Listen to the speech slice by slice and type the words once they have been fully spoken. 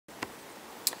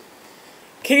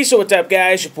Okay, so what's up,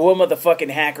 guys? Your boy motherfucking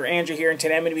hacker Andrew here, and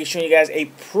today I'm going to be showing you guys a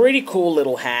pretty cool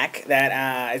little hack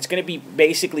that it's going to be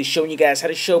basically showing you guys how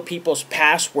to show people's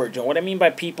passwords. And what I mean by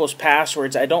people's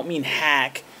passwords, I don't mean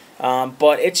hack,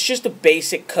 but it's just a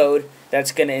basic code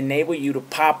that's going to enable you to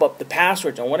pop up the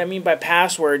passwords. And what I mean by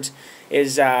passwords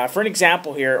is, for an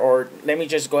example here, or let me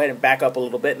just go ahead and back up a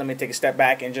little bit. Let me take a step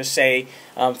back and just say,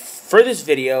 for this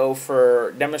video,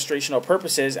 for demonstrational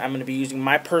purposes, I'm going to be using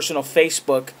my personal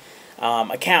Facebook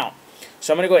account.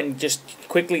 So I'm going to go ahead and just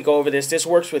quickly go over this. This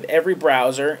works with every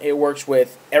browser, it works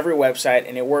with every website,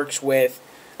 and it works with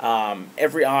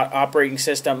every operating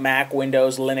system, Mac,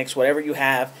 Windows, Linux, whatever you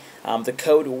have. The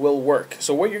code will work.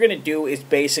 So what you're going to do is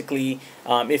basically,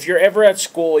 if you're ever at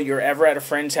school, you're ever at a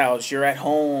friend's house, you're at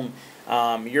home,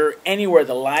 you're anywhere,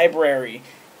 the library,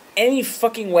 any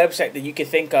fucking website that you can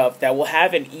think of that will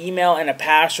have an email and a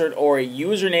password or a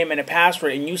username and a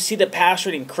password, and you see the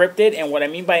password encrypted, and what I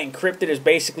mean by encrypted is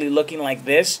basically looking like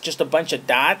this, just a bunch of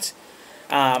dots.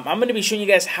 I'm going to be showing you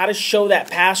guys how to show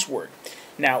that password.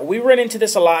 Now, we run into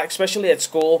this a lot, especially at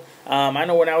school. I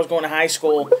know when I was going to high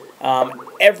school,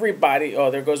 everybody, oh,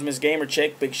 there goes Miss Gamer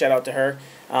Chick, big shout out to her.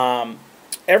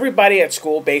 Everybody at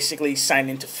school basically signed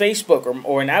into Facebook,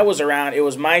 or when I was around, it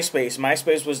was MySpace.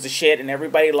 MySpace was the shit, and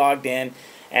everybody logged in.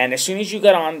 And as soon as you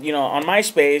got on, on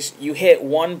MySpace, you hit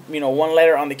one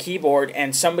letter on the keyboard,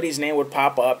 and somebody's name would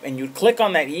pop up, and you'd click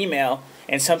on that email,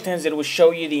 and sometimes it would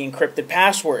show you the encrypted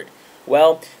password.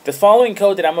 Well, the following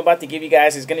code that I'm about to give you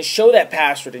guys is going to show that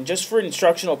password, and just for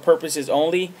instructional purposes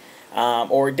only,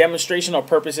 or demonstrational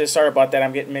purposes, sorry about that,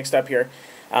 I'm getting mixed up here.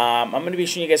 I'm going to be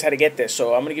showing you guys how to get this.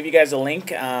 So I'm going to give you guys a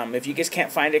link. If you guys can't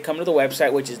find it, come to the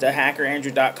website, which is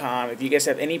thehackerandrew.com. If you guys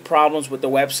have any problems with the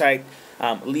website,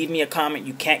 leave me a comment.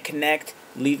 You can't connect,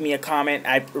 leave me a comment.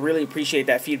 I really appreciate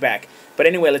that feedback. But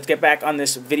anyway, let's get back on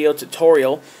this video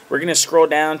tutorial. We're going to scroll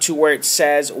down to where it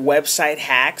says website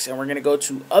hacks, and we're going to go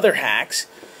to other hacks.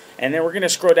 And then we're going to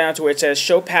scroll down to where it says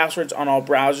show passwords on all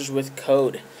browsers with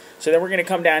code. So then we're going to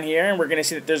come down here, and we're going to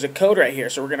see that there's a code right here.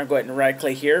 So we're going to go ahead and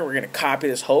right-click here. We're going to copy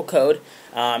this whole code.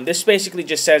 This basically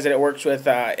just says that it works with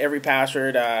every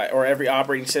password or every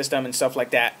operating system and stuff like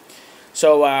that.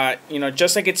 So,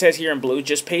 just like it says here in blue,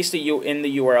 just paste in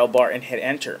the URL bar and hit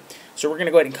enter. So we're going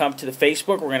to go ahead and come to the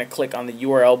Facebook. We're going to click on the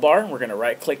URL bar. We're going to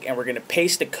right-click, and we're going to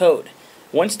paste the code.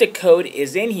 Once the code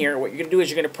is in here, what you're going to do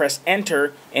is you're going to press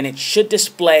enter, and it should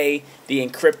display the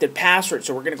encrypted password.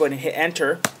 So we're going to go ahead and hit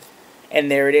enter. And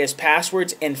there it is,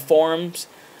 passwords and forms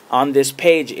on this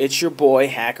page. It's your boy,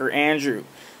 Hacker Andrew.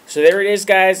 So there it is,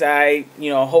 guys. I,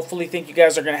 hopefully think you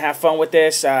guys are going to have fun with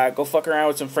this. Go fuck around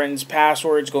with some friends'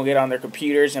 passwords. Go get on their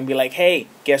computers and be like, hey,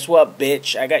 guess what,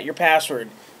 bitch? I got your password.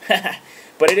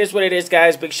 But it is what it is,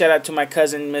 guys. Big shout out to my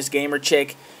cousin, Miss Gamer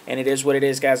Chick. And it is what it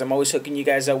is, guys. I'm always hooking you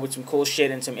guys up with some cool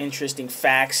shit and some interesting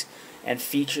facts and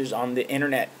features on the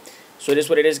internet. So it is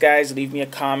what it is, guys. Leave me a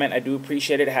comment. I do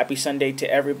appreciate it. Happy Sunday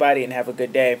to everybody, and have a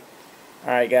good day. All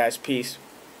right, guys. Peace.